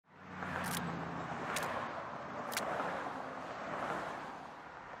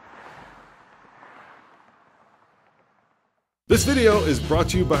This video is brought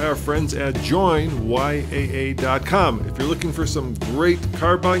to you by our friends at joinyaa.com. If you're looking for some great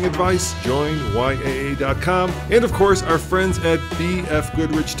car buying advice, joinyaa.com. And of course, our friends at BF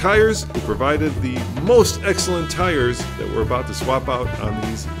Goodrich Tires, who provided the most excellent tires that we're about to swap out on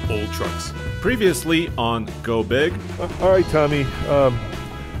these old trucks. Previously on Go Big. All right, Tommy.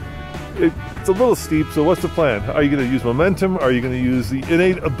 It's a little steep, so what's the plan? Are you going to use momentum? Are you going to use the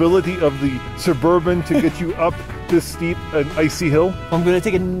innate ability of the Suburban to get you up this steep and icy hill? I'm going to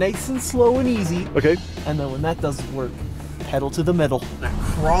take it nice and slow and easy. Okay. And then when that doesn't work, pedal to the metal.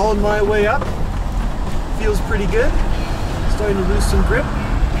 Crawling my way up. Feels pretty good. Starting to lose some grip. All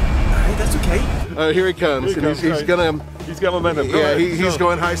right, that's okay. Here he comes. He's gonna. He's got momentum. Yeah, he's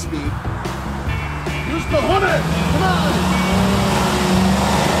going high speed. Use the limit. Come on.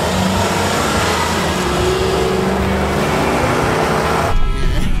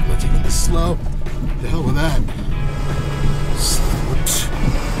 Slow. The hell with that.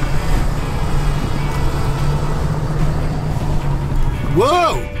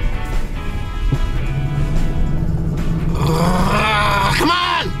 Whoa! Come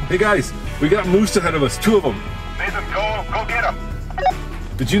on! Hey guys, we got moose ahead of us, 2 of them. Nathan, go get them.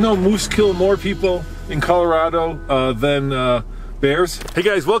 Did you know moose kill more people in Colorado than bears? Hey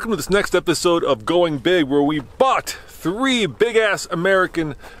guys, welcome to this next episode of Going Big, where we bought 3 big-ass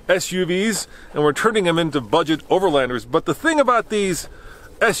American SUVs, and we're turning them into budget overlanders. But the thing about these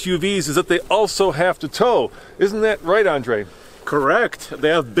SUVs is that they also have to tow. Isn't that right, Andre? Correct. They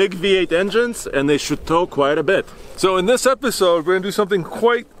have big V8 engines and they should tow quite a bit. So in this episode, we're gonna do something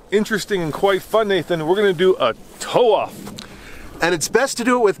quite interesting and quite fun, Nathan. We're gonna do a tow-off. And it's best to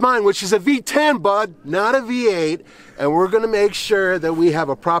do it with mine, which is a V10, bud, not a V8. And we're gonna make sure that we have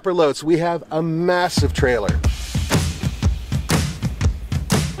a proper load. So we have a massive trailer.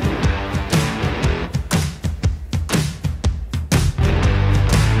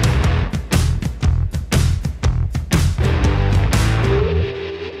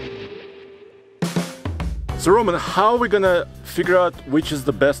 So Roman, how are we gonna figure out which is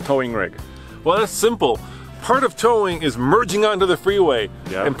the best towing rig? Well, that's simple. Part of towing is merging onto the freeway,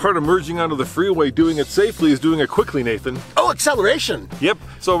 and part of merging onto the freeway, doing it safely, is doing it quickly, Nathan. Oh, acceleration! Yep,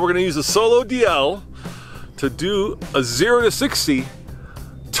 so we're gonna use a Solo DL to do a 0 to 60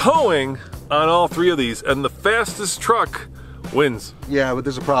 towing on all 3 of these, and the fastest truck wins. Yeah, but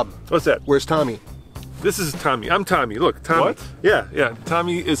there's a problem. What's that? Where's Tommy? This is Tommy. I'm Tommy. Look, Tommy. What? Yeah.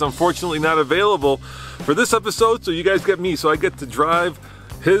 Tommy is unfortunately not available for this episode, so you guys get me, so I get to drive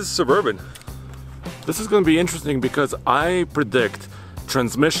his Suburban. This is gonna be interesting because I predict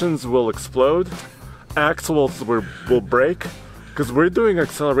transmissions will explode, axles will break, because we're doing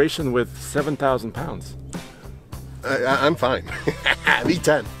acceleration with 7,000 pounds. I'm fine.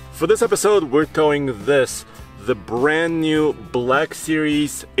 V10. For this episode, we're towing the brand new Black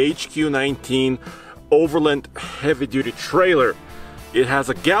Series HQ19 Overland heavy-duty trailer. It has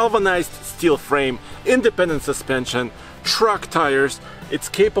a galvanized steel frame, independent suspension, truck tires. It's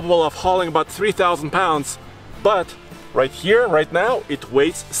capable of hauling about 3,000 pounds, but right here, right now, it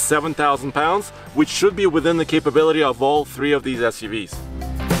weighs 7,000 pounds, which should be within the capability of all 3 of these SUVs.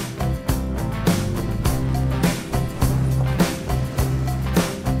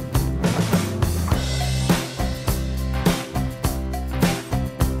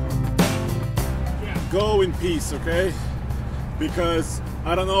 Go in peace, okay? Because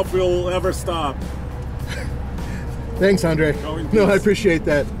I don't know if we'll ever stop. Thanks, Andre. No, I appreciate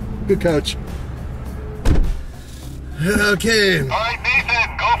that. Good coach. Okay. All right,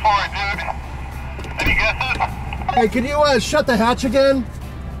 Nathan, go for it, dude. Any guesses? Hey, can you shut the hatch again?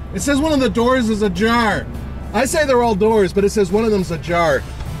 It says one of the doors is ajar. I say they're all doors, but it says one of them's ajar.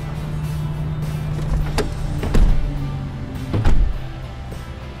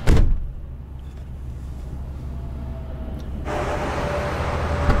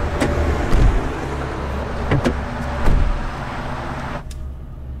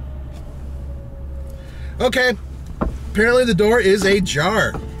 Okay, apparently the door is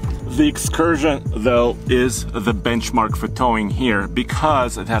ajar. The Excursion, though, is the benchmark for towing here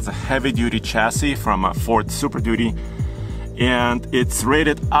because it has a heavy-duty chassis from a Ford Super Duty, and it's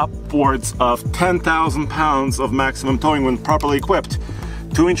rated upwards of 10,000 pounds of maximum towing when properly equipped.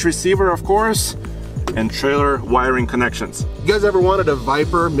 2-inch receiver, of course, and trailer wiring connections. You guys ever wanted a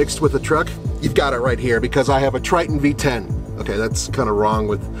Viper mixed with a truck? You've got it right here because I have a Triton V10. Okay, that's kind of wrong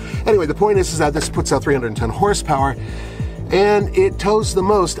with... Anyway, the point is that this puts out 310 horsepower and it tows the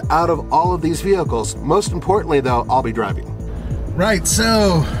most out of all of these vehicles. Most importantly, though, I'll be driving. Right,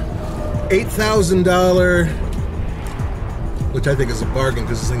 so $8,000, which I think is a bargain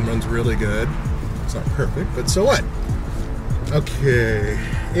because this thing runs really good. It's not perfect, but so what? Okay,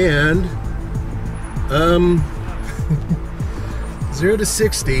 and 0 to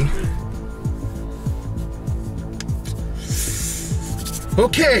 60.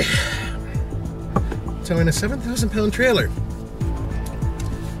 Okay, towing a 7,000-pound trailer.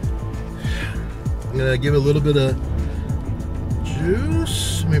 I'm gonna give it a little bit of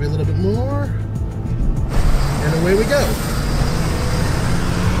juice, maybe a little bit more, and away we go.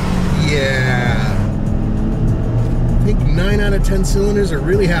 Yeah, I think 9 out of 10 cylinders are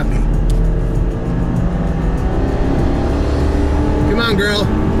really happy. Come on, girl.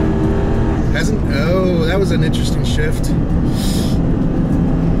 Hasn't, oh, that was an interesting shift.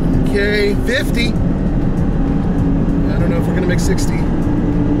 Okay, 50. I don't know if we're gonna make 60.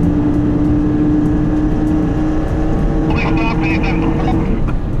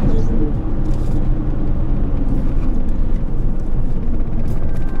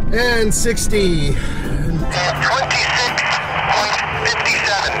 And 60.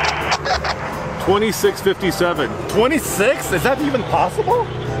 26.57. 26.57. 26? Is that even possible?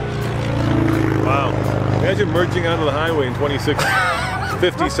 Wow. Imagine merging onto the highway in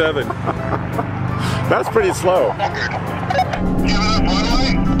 26.57. That's pretty slow.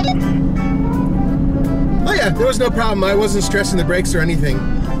 Oh yeah, there was no problem. I wasn't stressing the brakes or anything.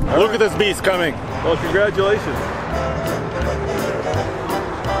 Look at this beast coming. Well, congratulations.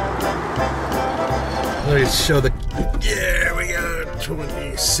 Let me show the, there we go,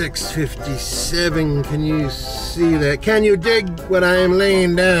 26.57. Can you see that? Can you dig what I am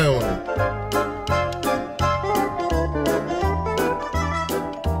laying down?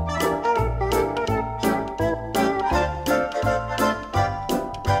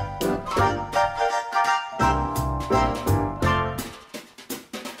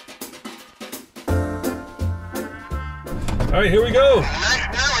 All right, here we go. Nice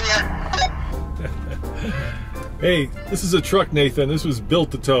knowing you. Hey, this is a truck, Nathan. This was built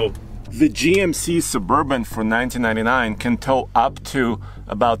to tow. The GMC Suburban for $19.99 can tow up to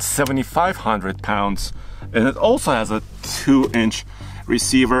about 7,500 pounds. And it also has a 2-inch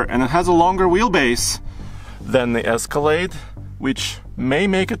receiver, and it has a longer wheelbase than the Escalade, which may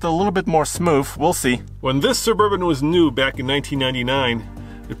make it a little bit more smooth. We'll see. When this Suburban was new back in 1999,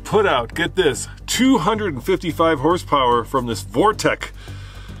 it put out, get this, 255 horsepower from this Vortec.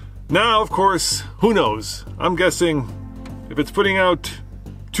 Now, of course, who knows? I'm guessing if it's putting out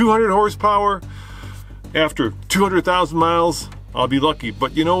 200 horsepower after 200,000 miles, I'll be lucky.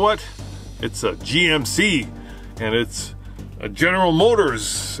 But you know what? It's a GMC, and it's a General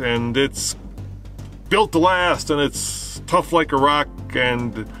Motors, and it's built to last, and it's tough like a rock,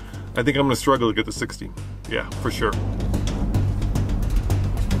 and I think I'm gonna struggle to get to 60. Yeah, for sure.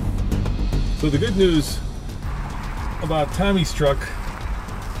 So the good news about Tommy's truck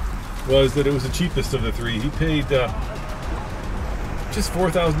was that it was the cheapest of the three. He paid just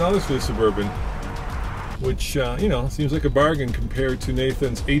 $4,000 for the Suburban, which, you know, seems like a bargain compared to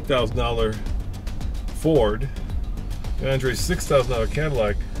Nathan's $8,000 Ford and Andre's $6,000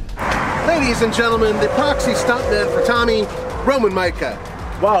 Cadillac. Ladies and gentlemen, the proxy stuntman for Tommy, Roman Micah.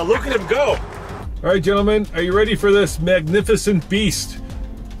 Wow, look at him go. All right, gentlemen, are you ready for this magnificent beast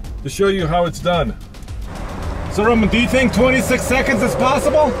to show you how it's done? So Roman, do you think 26 seconds is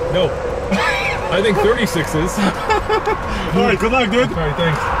possible? No. I think 36 is. All right, good luck, dude. All right,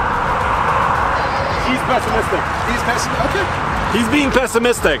 thanks. He's pessimistic. He's pessimistic. Okay. He's being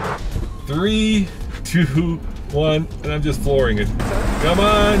pessimistic. 3, 2, 1, and I'm just flooring it. Come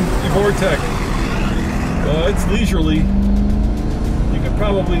on, you Vortec. It's leisurely. You could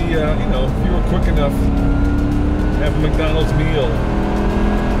probably, you know, if you were quick enough, have a McDonald's meal.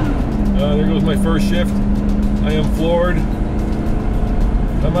 There goes my first shift. I am floored.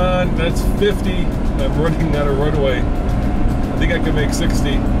 Come on, that's 50. I'm running out of runway. I think I can make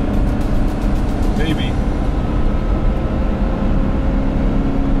 60. Maybe.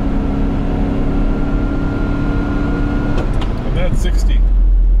 I'm at 60.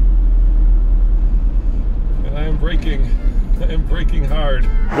 And I am braking. I am braking hard.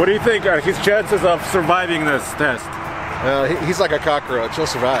 What do you think are his chances of surviving this test? He's like a cockroach. He'll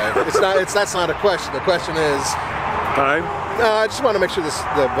survive. That's not a question. The question is, Time? I just want to make sure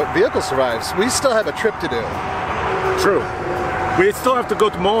the vehicle survives. We still have a trip to do. True. We still have to go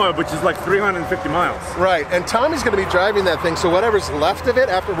to Moab, which is like 350 miles. Right, and Tommy's going to be driving that thing, so whatever's left of it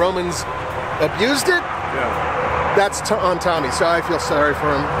after Roman's abused it, Yeah. that's on Tommy, so I feel sorry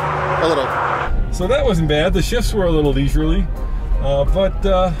for him a little. So that wasn't bad. The shifts were a little leisurely, but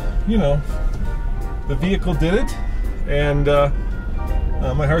you know, the vehicle did it, and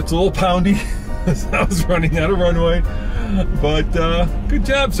my heart's a little poundy as I was running out of runway. But good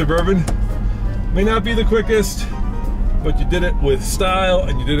job, Suburban. May not be the quickest, but you did it with style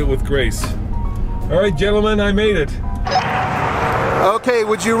and you did it with grace. All right, gentlemen, I made it. Okay,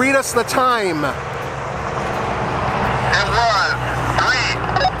 would you read us the time? It was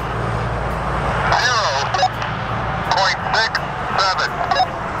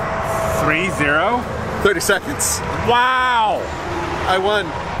 3:0.67. 30 seconds. Wow! I won.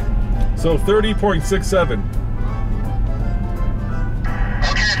 So 30.67.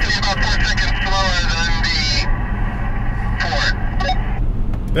 Okay, so you're about 4 seconds slower than the Ford.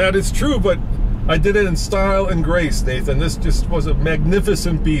 That is true, but I did it in style and grace, Nathan. This just was a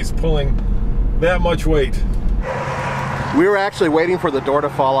magnificent beast pulling that much weight. We were actually waiting for the door to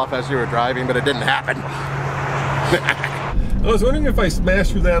fall off as you were driving, but it didn't happen. I was wondering if I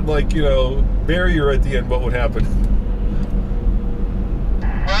smashed through that, like, you know, barrier at the end, what would happen?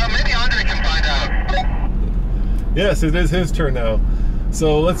 Well, maybe Andre can find out. Yes, it is his turn now.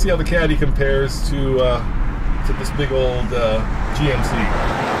 So let's see how the caddy compares to this big old GMC.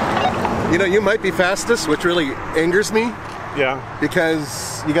 You know, you might be fastest, which really angers me. Yeah.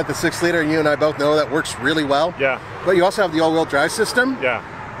 Because you got the 6-liter, and you and I both know that works really well. Yeah. But you also have the all-wheel drive system. Yeah.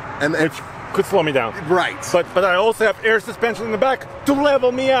 And Which could slow me down. right. But I also have air suspension in the back to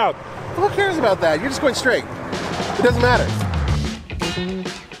level me out. Who cares about that? You're just going straight. It doesn't matter.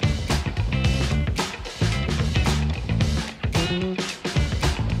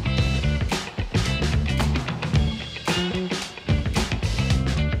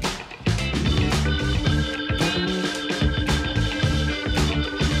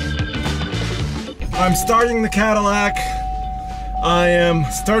 I'm starting the Cadillac. I am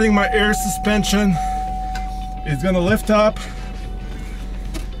starting my air suspension. It's gonna lift up.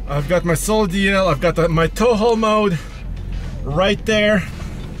 I've got my solo DL, I've got my tow haul mode right there.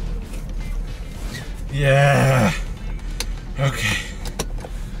 Yeah. Okay.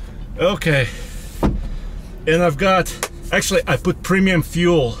 Okay. And I've got, actually I put premium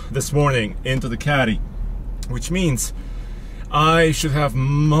fuel this morning into the Caddy, which means I should have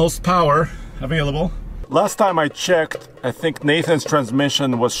most power available. Last time I checked, I think Nathan's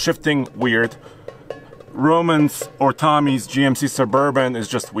transmission was shifting weird. Roman's or Tommy's GMC Suburban is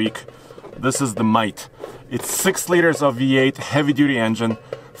just weak. This is the might. It's 6 liters of V8 heavy-duty engine,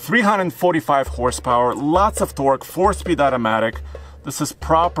 345 horsepower, lots of torque, 4-speed automatic. This is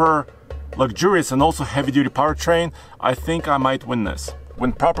proper, luxurious, and also heavy-duty powertrain. I think I might win this.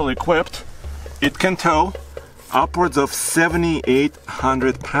 When properly equipped, it can tow upwards of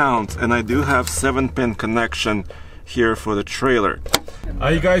 7,800 pounds, and I do have 7-pin connection here for the trailer.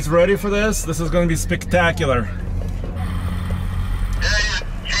 Are you guys ready for this? This is going to be spectacular. Yeah, your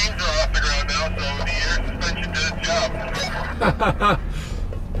chains are off the ground now, so the air suspension did its job.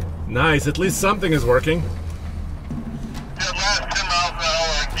 Nice, at least something is working. That last 10 miles an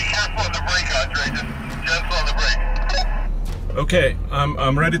hour, be careful on the brake, Andre, just gentle on the brake. Okay,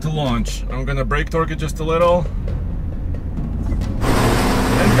 I'm ready to launch. I'm gonna brake torque it just a little.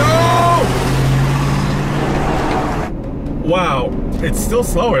 And go! Wow, it's still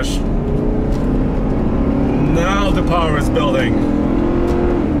slowish. Now the power is building.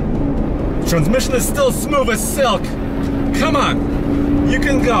 Transmission is still smooth as silk. Come on, you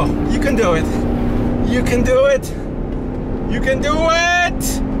can go. You can do it. You can do it. You can do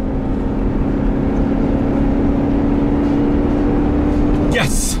it!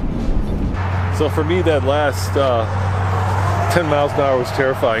 Yes! So for me, that last 10 miles an hour was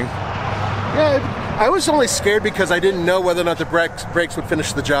terrifying. Yeah, I was only scared because I didn't know whether or not the brakes would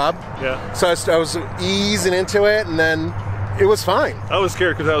finish the job. Yeah. So I was easing into it, and then it was fine. I was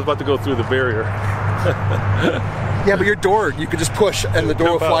scared because I was about to go through the barrier. Yeah, but your door, you could just push, and the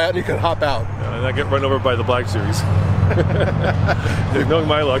door would fly out, and you could hop out. And I get run over by the Black Series. Knowing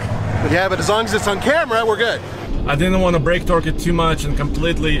my luck. Yeah, but as long as it's on camera, we're good. I didn't want to brake torque it too much and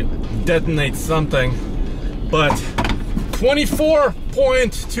completely detonate something, but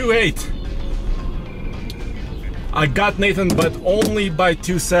 24.28. I got Nathan, but only by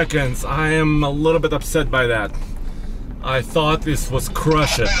 2 seconds. I am a little bit upset by that. I thought this was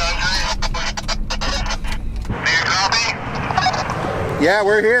crush it. Do you copy? Yeah,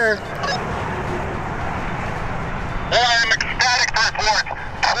 we're here. I am ecstatic to report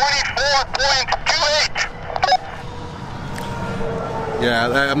 24.28.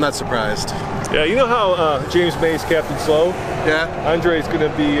 Yeah, I'm not surprised. Yeah, you know how James May's Captain Slow? Yeah. Andre's going to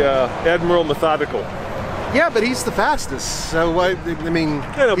be Admiral Methodical. Yeah, but he's the fastest. So why? I mean,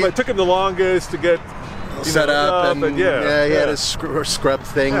 I know, but it took him the longest to get set up and he had his scrub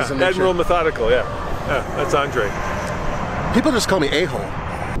things. Yeah, and make Admiral sure. Methodical, yeah, that's Andre. People just call me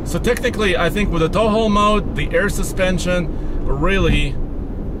a-hole. So technically, I think with the tow haul mode, the air suspension, really,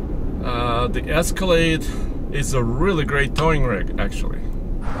 the Escalade It's a really great towing rig, actually.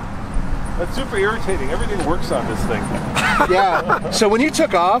 That's super irritating. Everything works on this thing. Yeah. So when you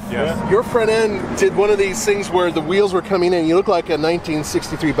took off, Yes. your front end did one of these things where the wheels were coming in. You look like a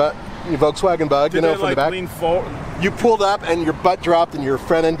 1963 Volkswagen Bug, Did you know, it from like the back. lean forward? You pulled up and your butt dropped and your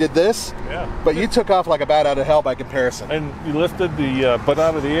front end did this. Yeah. But you took off like a bat out of hell by comparison. And you lifted the butt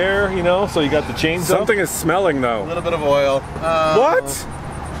out of the air, you know, so you got the chains Something up. is smelling A now. little bit of oil. What?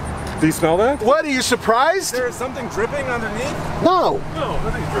 Do you smell that? What, are you surprised? There is something dripping underneath? No. No,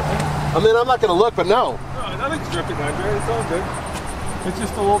 nothing's dripping. I mean, I'm not going to look, but no. No, nothing's dripping, Andre. It's all good. It's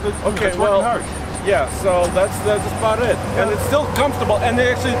just a little bit. Okay, it's well, working hard. yeah. So that's about it, and it's still comfortable, and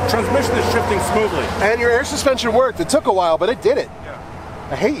the actually transmission is shifting smoothly. And your air suspension worked. It took a while, but it did it. Yeah.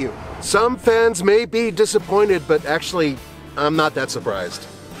 I hate you. Some fans may be disappointed, but actually, I'm not that surprised.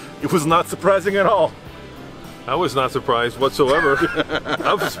 It was not surprising at all. I was not surprised whatsoever.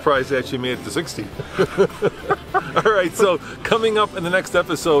 I was surprised they actually made it to 60. All right, so coming up in the next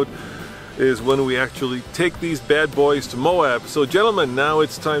episode is when we actually take these bad boys to Moab. So gentlemen, now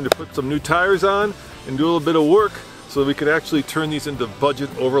it's time to put some new tires on and do a little bit of work so we can actually turn these into budget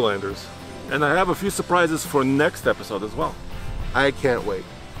overlanders. And I have a few surprises for next episode as well. I can't wait.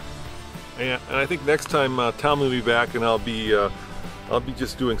 And I think next time Tom will be back, and I'll be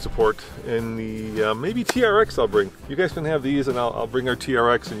just doing support in the maybe TRX. I'll bring. You guys can have these, and I'll bring our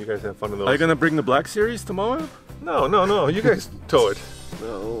TRX, and you guys have fun in those. Are you gonna bring the Black Series to Moab? No. You guys tow it.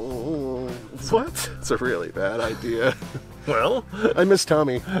 No. What? It's a really bad idea. Well, I miss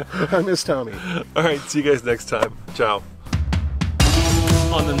Tommy. I miss Tommy. all right. See you guys next time. Ciao.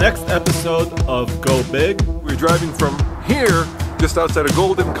 On the next episode of Go Big, We're driving from here, just outside of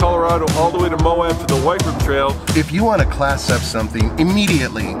Golden, Colorado, all the way to Moab to the White Rim Trail. If you want to class up something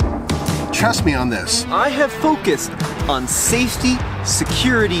immediately, trust me on this. I have focused on safety,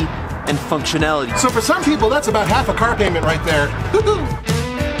 security, and functionality. So for some people, that's about half a car payment right there.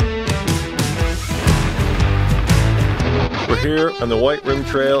 We're here on the White Rim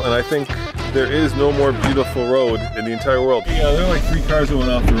Trail, and I think there is no more beautiful road in the entire world. Yeah, there are like 3 cars that went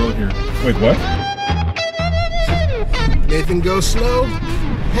off the road here. Wait, what? Nathan, go slow?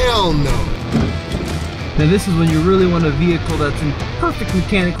 Hell no. Now this is when you really want a vehicle that's in perfect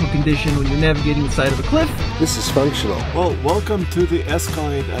mechanical condition when you're navigating the side of a cliff. This is functional. well, welcome to the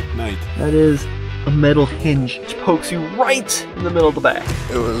Escalade at night. That is a metal hinge which pokes you right in the middle of the back.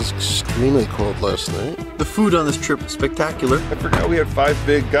 It was extremely cold last night. The food on this trip is spectacular. I forgot we had 5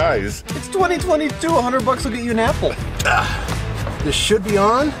 big guys. It's 2022, $100 will get you an apple. This should be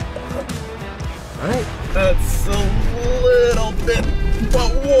on. Right. That's a little bit,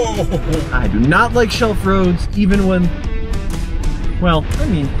 but whoa! I do not like shelf roads, even when, well, I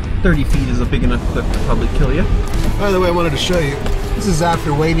mean, 30 feet is a big enough cliff to probably kill you. By the way, I wanted to show you. This is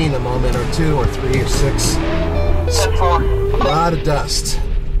after waiting a moment or 2 or 3 or 6. A lot of dust.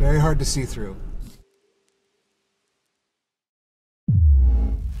 Very hard to see through.